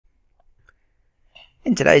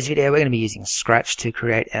In today's video we're going to be using Scratch to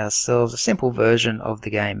create ourselves a simple version of the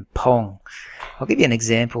game Pong. I'll give you an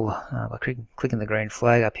example by clicking the green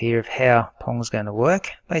flag up here of how Pong is going to work.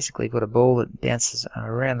 Basically you've got a ball that bounces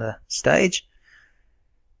around the stage,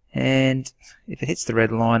 and if it hits the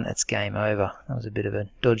red line it's game over. That was a bit of a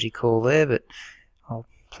dodgy call there, but I'll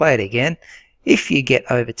play it again. If you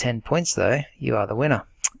get over 10 points though, you are the winner,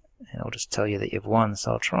 and I'll just tell you that you've won.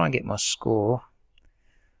 So I'll try and get my score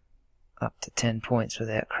up to 10 points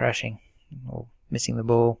without crashing or missing the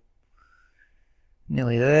ball.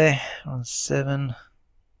 Nearly there. On 7,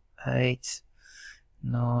 8,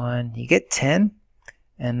 9. You get 10,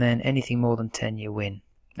 and then anything more than 10 you win.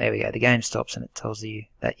 There we go. The game stops and it tells you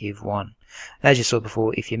that you've won. As you saw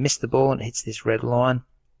before, if you miss the ball and it hits this red line,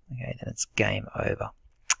 okay, then it's game over.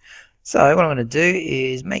 So what I'm going to do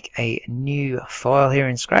is make a new file here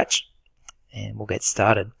in Scratch, and we'll get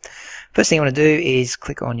started. First thing you want to do is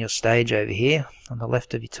click on your stage over here on the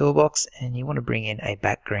left of your toolbox, and you want to bring in a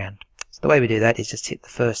background. So the way we do that is just hit the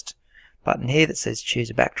first button here that says choose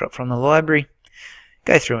a backdrop from the library.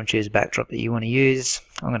 Go through and choose a backdrop that you want to use.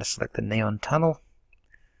 I'm going to select the neon tunnel.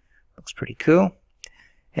 Looks pretty cool.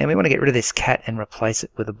 And we want to get rid of this cat and replace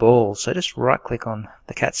it with a ball. So just right click on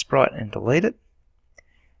the cat sprite and delete it.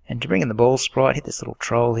 And to bring in the ball sprite, hit this little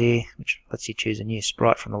troll here, which lets you choose a new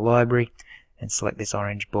sprite from the library, and select this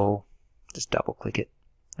orange ball. Just double click it.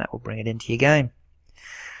 That will bring it into your game.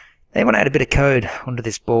 Then you want to add a bit of code onto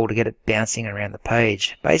this ball to get it bouncing around the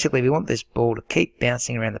page. Basically we want this ball to keep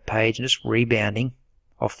bouncing around the page and just rebounding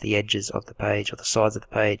off the edges of the page or the sides of the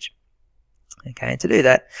page. Okay, and to do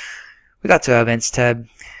that we go to our events tab,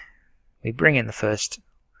 we bring in the first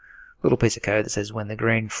little piece of code that says when the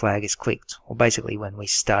green flag is clicked, or basically when we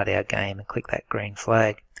start our game, and click that green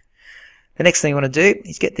flag. The next thing you want to do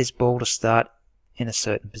is get this ball to start in a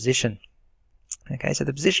certain position. Okay, so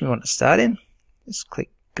the position we want to start in, just click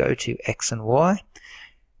go to X and Y.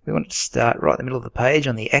 We want it to start right in the middle of the page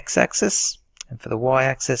on the X axis, and for the Y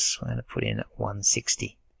axis we're going to put in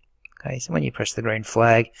 160. Okay, so when you press the green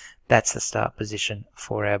flag, that's the start position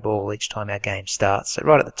for our ball each time our game starts, so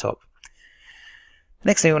right at the top. The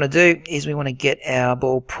next thing we want to do is we want to get our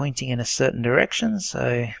ball pointing in a certain direction.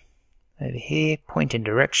 So over here, point in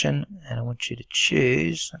direction, and I want you to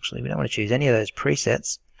choose, actually we don't want to choose any of those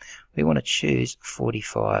presets, we want to choose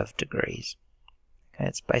 45 degrees. Okay,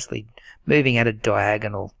 it's basically moving at a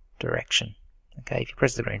diagonal direction. Okay, if you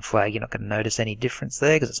press the green flag you're not going to notice any difference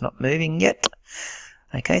there because it's not moving yet.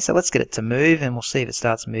 Okay, so let's get it to move and we'll see if it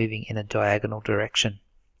starts moving in a diagonal direction.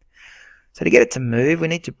 So to get it to move we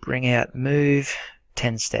need to bring out move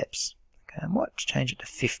 10 steps. Okay, I might change it to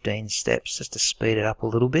 15 steps just to speed it up a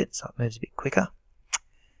little bit so it moves a bit quicker.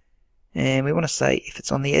 And we want to say if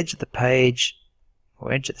it's on the edge of the page,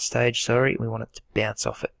 or edge of the stage, sorry, we want it to bounce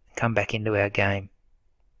off it, come back into our game.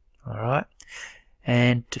 Alright,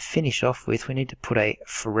 and to finish off with we need to put a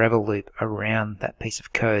forever loop around that piece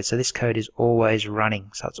of code. So this code is always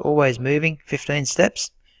running, so it's always moving 15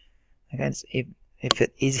 steps. Okay, so if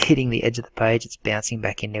it is hitting the edge of the page it's bouncing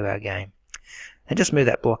back into our game. And just move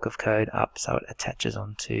that block of code up so it attaches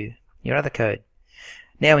onto your other code.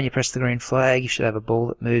 Now when you press the green flag you should have a ball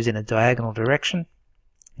that moves in a diagonal direction,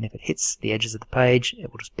 and if it hits the edges of the page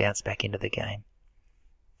it will just bounce back into the game.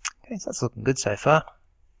 Okay, so that's looking good so far.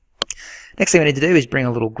 Next thing we need to do is bring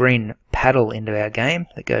a little green paddle into our game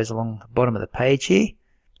that goes along the bottom of the page here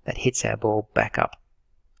that hits our ball back up.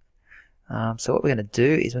 So what we're going to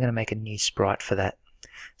do is we're going to make a new sprite for that.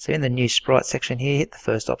 So in the new sprite section here, hit the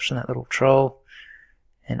first option, that little troll,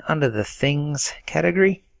 and under the things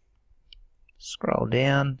category, scroll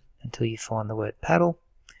down until you find the word paddle.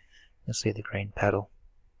 You'll see the green paddle.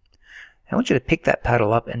 I want you to pick that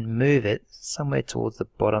paddle up and move it somewhere towards the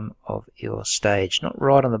bottom of your stage. Not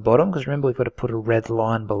right on the bottom, because remember we've got to put a red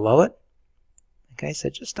line below it. Okay, so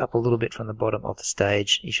just up a little bit from the bottom of the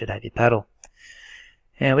stage you should have your paddle.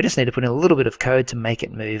 And we just need to put in a little bit of code to make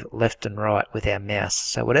it move left and right with our mouse.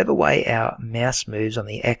 So whatever way our mouse moves on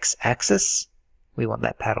the X axis, we want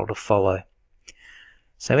that paddle to follow.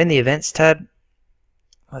 So in the events tab,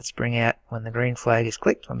 let's bring out when the green flag is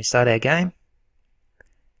clicked when we start our game.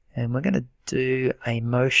 And we're going to do a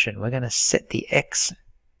motion. We're going to set the X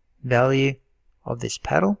value of this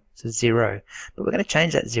paddle to 0, but we're going to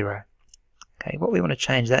change that 0. Okay, what we want to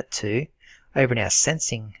change that to over in our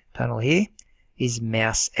sensing panel here is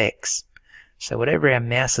mouse X. So whatever our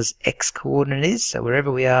mouse's X coordinate is, so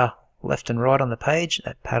wherever we are left and right on the page,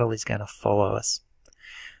 that paddle is going to follow us.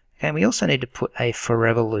 Okay, and we also need to put a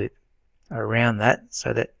forever loop around that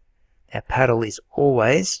so that our paddle is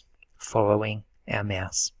always following our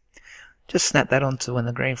mouse. Just snap that onto when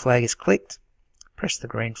the green flag is clicked, press the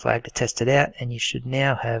green flag to test it out, and you should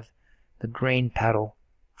now have the green paddle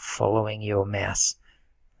following your mouse.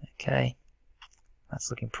 Okay,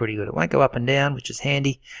 that's looking pretty good. It won't go up and down, which is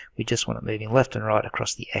handy. We just want it moving left and right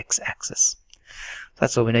across the x-axis.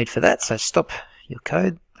 That's all we need for that, so stop your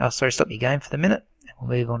code. Stop your game for the minute, and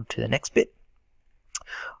we'll move on to the next bit.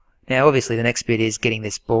 Now obviously the next bit is getting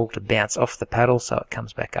this ball to bounce off the paddle so it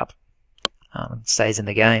comes back up and stays in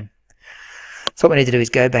the game. So what we need to do is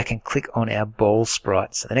go back and click on our ball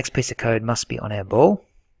sprite. So the next piece of code must be on our ball.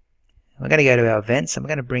 We're going to go to our events, and we're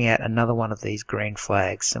going to bring out another one of these green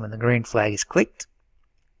flags. So when the green flag is clicked,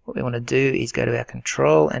 what we want to do is go to our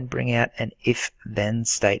control and bring out an if-then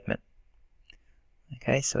statement.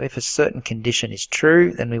 Okay, so if a certain condition is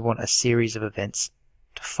true, then we want a series of events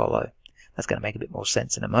to follow. That's going to make a bit more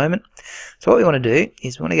sense in a moment. So what we want to do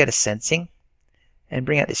is we want to go to sensing and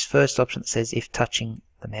bring out this first option that says if touching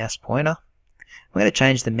the mouse pointer. We're going to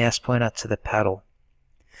change the mouse pointer to the paddle.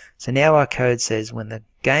 So now our code says when the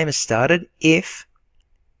game is started, if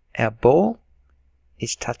our ball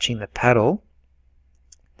is touching the paddle,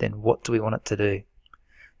 then what do we want it to do?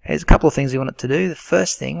 There's a couple of things we want it to do. The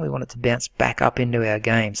first thing, we want it to bounce back up into our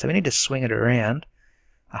game. So we need to swing it around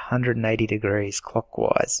 180 degrees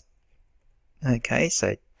clockwise. Okay,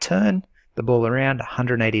 so turn the ball around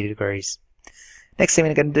 180 degrees. Next thing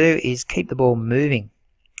we're going to do is keep the ball moving.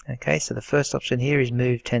 Okay, so the first option here is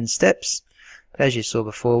move 10 steps. But as you saw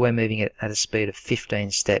before, we're moving it at a speed of 15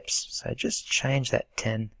 steps. So just change that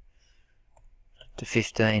 10 to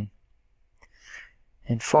 15.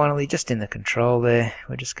 And finally, just in the control there,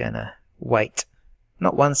 we're just going to wait.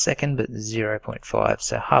 Not 1 second, but 0.5,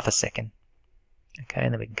 so half a second. Okay,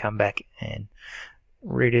 and then we can come back and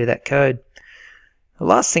redo that code. The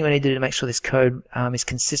last thing we need to do to make sure this code is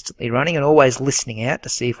consistently running and always listening out to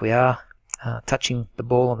see if we are touching the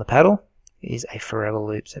ball on the paddle is a forever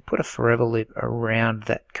loop. So put a forever loop around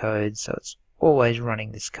that code so it's always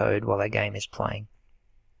running this code while our game is playing.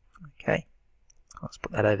 Okay, let's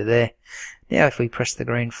put that over there. Now if we press the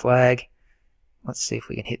green flag, let's see if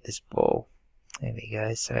we can hit this ball. There we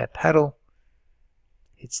go. So our paddle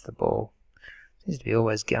hits the ball. Seems to be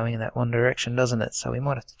always going in that one direction, doesn't it? So we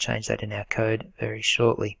might have to change that in our code very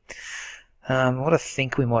shortly. What I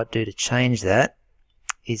think we might do to change that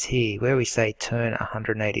is here, where we say turn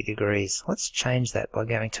 180 degrees. Let's change that by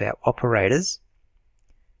going to our operators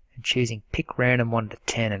and choosing pick random 1 to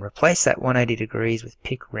 10 and replace that 180 degrees with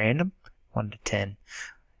pick random 1 to 10.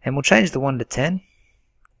 And we'll change the 1 to 10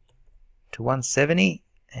 to 170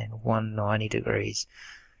 and 190 degrees.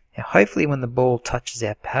 Now hopefully when the ball touches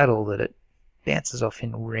our paddle that it bounces off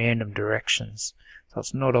in random directions. So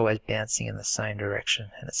it's not always bouncing in the same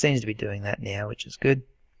direction. And it seems to be doing that now, which is good.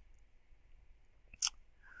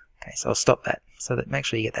 Okay, so I'll stop that. So that make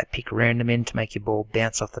sure you get that pick random in to make your ball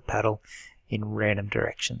bounce off the paddle in random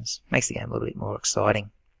directions. Makes the game a little bit more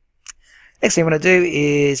exciting. Next thing we want to do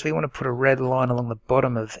is we want to put a red line along the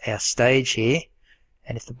bottom of our stage here.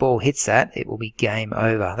 And if the ball hits that, it will be game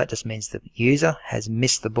over. That just means the user has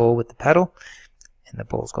missed the ball with the paddle and the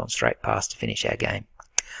ball's gone straight past to finish our game.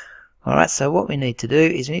 Alright, so what we need to do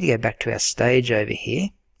is we need to go back to our stage over here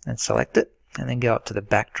and select it, and then go up to the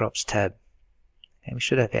backdrops tab. And we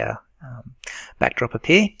should have our backdrop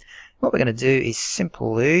appear. What we're going to do is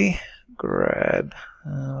simply grab,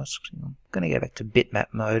 I'm going to go back to bitmap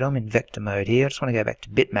mode. I'm in vector mode here. I just want to go back to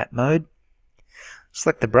bitmap mode.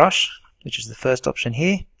 Select the brush, which is the first option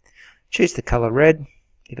here. Choose the color red,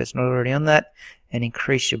 if it's not already on that, and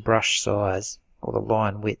increase your brush size, or the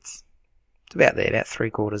line width. It's about there, about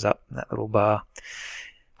 3/4 up in that little bar.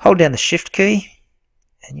 Hold down the shift key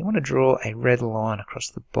and you want to draw a red line across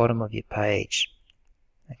the bottom of your page.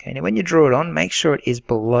 Okay, now when you draw it on, make sure it is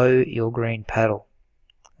below your green paddle.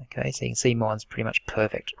 Okay, so you can see mine's pretty much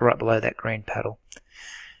perfect, right below that green paddle.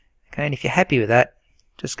 Okay, and if you're happy with that,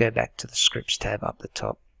 just go back to the scripts tab up the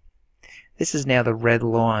top. This is now the red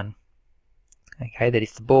line. Okay, that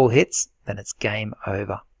if the ball hits, then it's game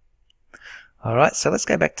over. Alright, so let's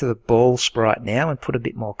go back to the ball sprite now and put a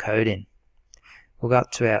bit more code in. We'll go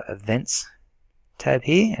up to our events tab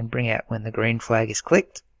here and bring out when the green flag is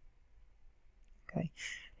clicked. Okay,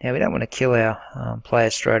 now we don't want to kill our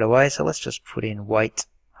player straight away, so let's just put in wait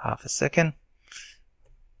half a second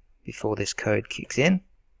before this code kicks in.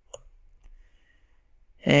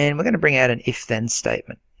 And we're going to bring out an if-then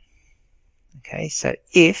statement. Okay, so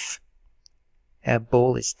if our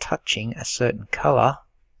ball is touching a certain color,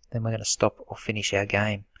 then we're going to stop or finish our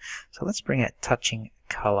game. So let's bring out touching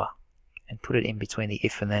color and put it in between the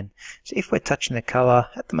if and then. So if we're touching the color,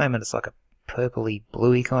 at the moment it's like a purpley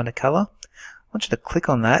bluey kind of color. I want you to click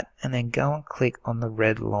on that and then go and click on the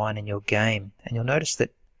red line in your game. And you'll notice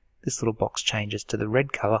that this little box changes to the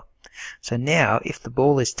red color. So now if the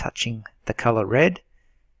ball is touching the color red,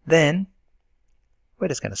 then we're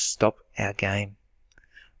just going to stop our game.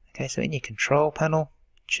 Okay, so in your control panel,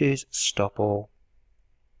 choose stop all.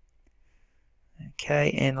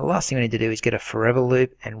 Okay, and the last thing we need to do is get a forever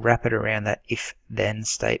loop and wrap it around that if-then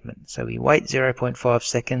statement. So we wait 0.5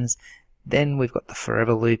 seconds, then we've got the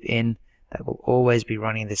forever loop in that will always be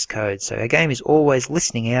running this code. So our game is always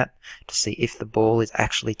listening out to see if the ball is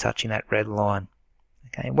actually touching that red line.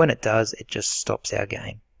 Okay, and when it does, it just stops our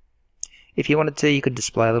game. If you wanted to, you could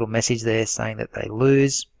display a little message there saying that they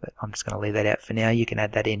lose, but I'm just going to leave that out for now. You can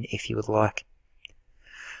add that in if you would like.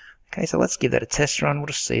 Okay, so let's give that a test run. We'll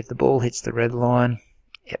just see if the ball hits the red line.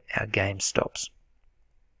 Yep, our game stops.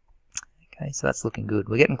 Okay, so that's looking good.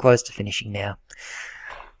 We're getting close to finishing now.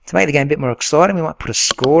 To make the game a bit more exciting, we might put a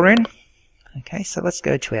score in. Okay, so let's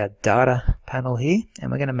go to our data panel here, and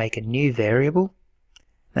we're going to make a new variable.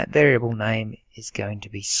 That variable name is going to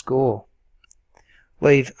be score.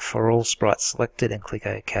 Leave for all sprites selected and click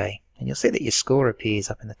OK. And you'll see that your score appears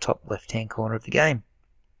up in the top left-hand corner of the game.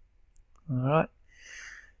 Alright.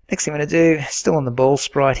 Next thing we're going to do, still on the ball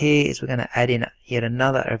sprite here, is we're going to add in yet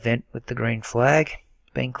another event with the green flag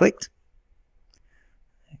being clicked.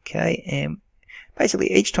 Okay, and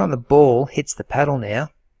basically each time the ball hits the paddle now,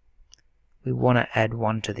 we want to add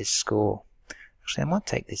 1 to this score. Actually, I might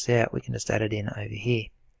take this out. We can just add it in over here.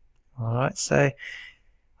 Alright, so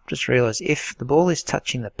I've just realised if the ball is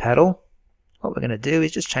touching the paddle, what we're going to do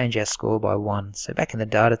is just change our score by 1. So back in the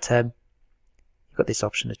data tab, you've got this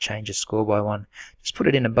option to change your score by 1. Just put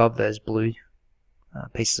it in above those blue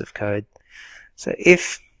pieces of code. So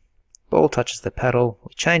if ball touches the paddle,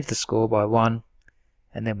 we change the score by 1,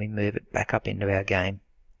 and then we move it back up into our game.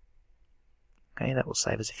 Okay, that will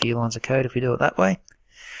save us a few lines of code if we do it that way.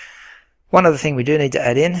 One other thing we do need to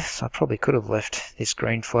add in, so I probably could have left this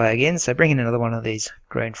green flag in, so bring in another one of these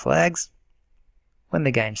green flags. When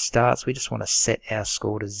the game starts, we just want to set our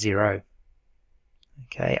score to 0.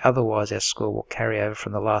 Okay, otherwise our score will carry over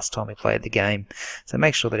from the last time we played the game. So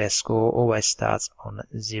make sure that our score always starts on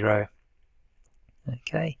 0.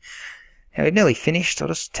 Okay, now we've nearly finished. I'll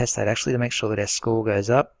just test that actually to make sure that our score goes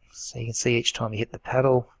up. So you can see each time you hit the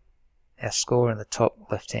paddle, our score in the top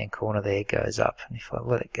left hand corner there goes up. And if I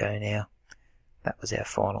let it go now, that was our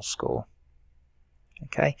final score.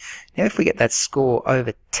 Okay, now if we get that score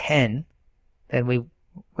over 10, then we're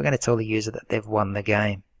going to tell the user that they've won the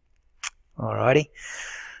game. Alrighty,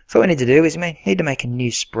 so what we need to do is we need to make a new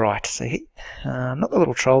sprite. So hit, not the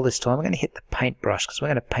little troll this time, we're going to hit the paintbrush because we're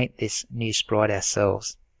going to paint this new sprite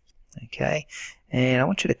ourselves. Okay, and I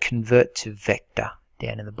want you to convert to vector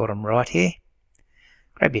down in the bottom right here.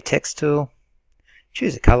 Grab your text tool,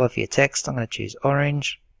 choose a color for your text. I'm going to choose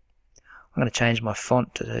orange. I'm going to change my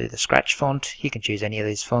font to the Scratch font. You can choose any of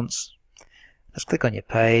these fonts. Just click on your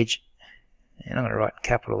page, and I'm going to write in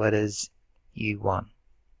capital letters U1.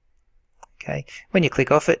 Okay, when you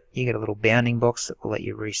click off it, you get a little bounding box that will let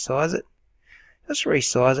you resize it. Just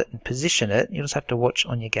resize it and position it. You'll just have to watch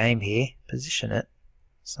on your game here. Position it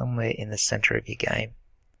somewhere in the center of your game.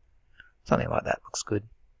 Something like that looks good.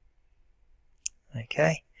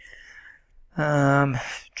 Okay.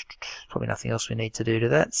 Probably nothing else we need to do to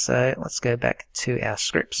that, so let's go back to our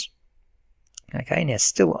scripts. Okay, now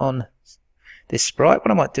still on this sprite,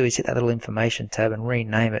 what I might do is hit that little information tab and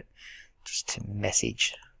rename it just to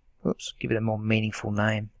message. Oops, give it a more meaningful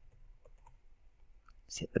name.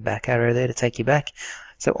 Just hit the back arrow there to take you back.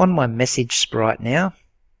 So on my message sprite now,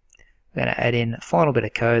 we're going to add in a final bit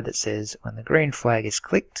of code that says when the green flag is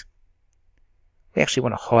clicked, we actually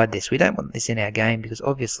want to hide this. We don't want this in our game because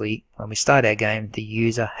obviously when we start our game, the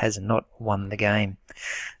user has not won the game.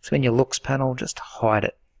 So in your looks panel, just hide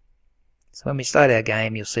it. So when we start our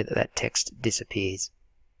game, you'll see that that text disappears.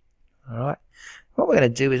 Alright, what we're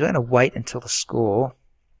going to do is we're going to wait until the score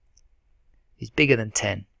is bigger than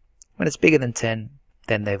 10. When it's bigger than 10,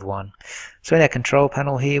 then they've won. So in our control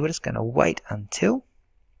panel here, we're just going to wait until,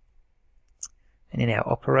 and in our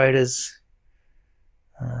operators,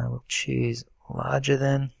 we'll choose larger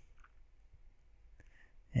than,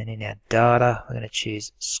 and in our data, we're going to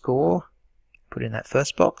choose score, put in that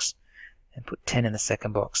first box, and put 10 in the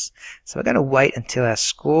second box. So we're going to wait until our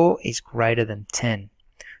score is greater than 10.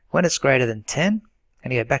 When it's greater than 10, we're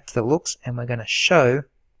going to go back to the looks, and we're going to show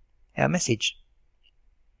our message.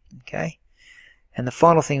 Okay, and the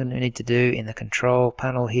final thing we need to do in the control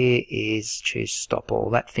panel here is choose stop all.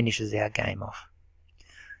 That finishes our game off.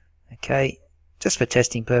 Okay, just for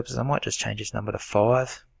testing purposes, I might just change this number to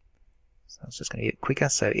 5. So it's just going to be a bit quicker.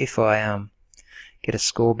 So if I get a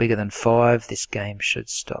score bigger than 5, this game should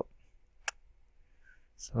stop.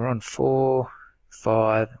 So we're on 4.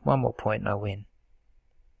 5, one more point and I win.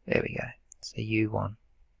 There we go. So you won.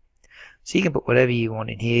 So you can put whatever you want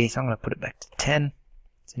in here. So I'm going to put it back to 10.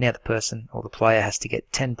 So now the person or the player has to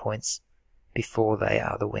get 10 points before they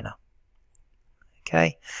are the winner.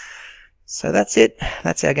 Okay, so that's it.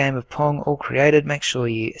 That's our game of Pong all created. Make sure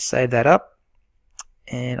you save that up,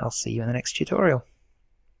 and I'll see you in the next tutorial.